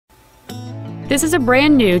This is a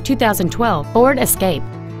brand new 2012 Ford Escape.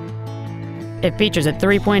 It features a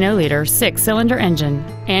 3.0-liter six-cylinder engine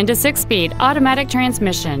and a six-speed automatic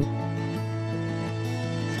transmission.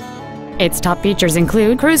 Its top features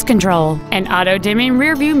include cruise control, an auto-dimming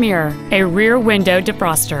rear-view mirror, a rear window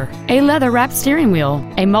defroster, a leather-wrapped steering wheel,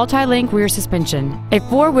 a multi-link rear suspension, a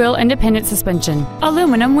four-wheel independent suspension,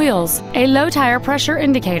 aluminum wheels, a low-tire pressure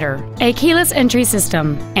indicator, a keyless entry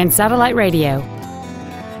system, and satellite radio.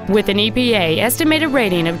 With an EPA estimated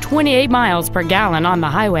rating of 28 miles per gallon on the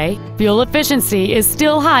highway, fuel efficiency is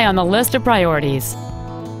still high on the list of priorities.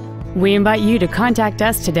 We invite you to contact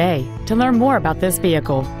us today to learn more about this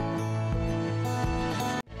vehicle.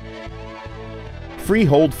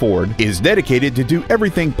 Freehold Ford is dedicated to do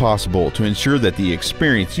everything possible to ensure that the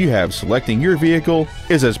experience you have selecting your vehicle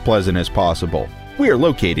is as pleasant as possible. We are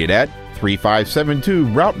located at 3572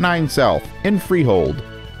 Route 9 South in Freehold.